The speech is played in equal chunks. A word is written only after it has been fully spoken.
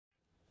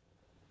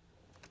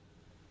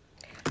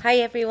Hi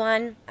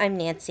everyone, I'm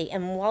Nancy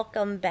and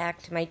welcome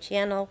back to my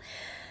channel.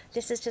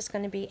 This is just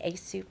going to be a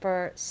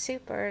super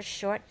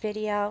short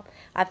video.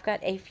 I've got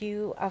a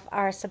few of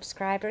our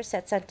subscribers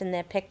that sent in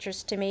their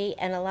pictures to me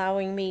and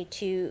allowing me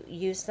to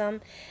use them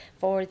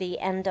for the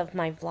end of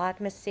my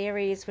Vlogmas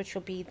series, which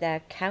will be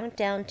the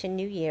countdown to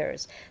New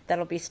Year's.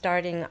 That'll be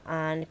starting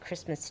on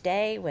Christmas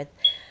Day with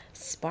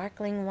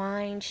sparkling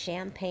wine,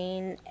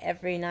 champagne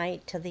every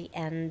night till the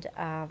end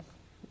of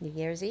New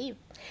Year's Eve.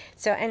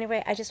 So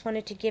anyway, I just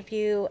wanted to give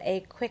you a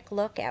quick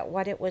look at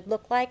what it would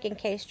look like in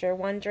case you're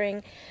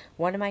wondering,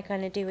 what am I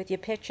going to do with your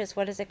pictures?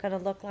 What is it going to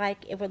look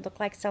like? It would look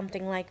like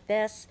something like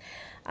this.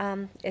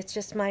 It's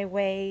just my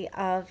way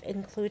of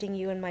including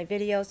you in my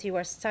videos. You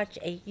are such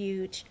a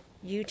huge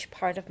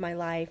part of my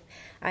life.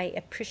 I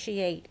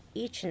appreciate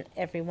each and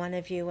every one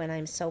of you, and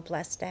I'm so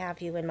blessed to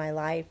have you in my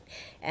life.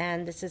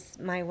 And this is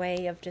my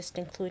way of just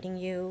including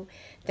you,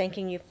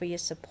 thanking you for your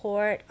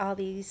support all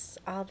these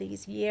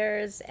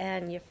years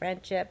and your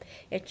friendship.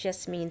 It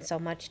just means so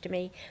much to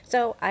me.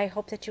 So I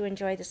hope that you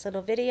enjoy this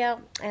little video,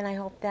 and I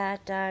hope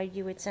that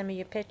you would send me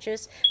your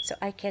pictures so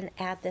I can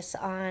add this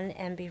on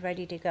and be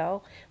ready to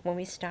go when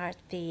we start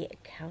the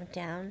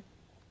countdown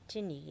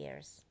to New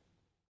Year's.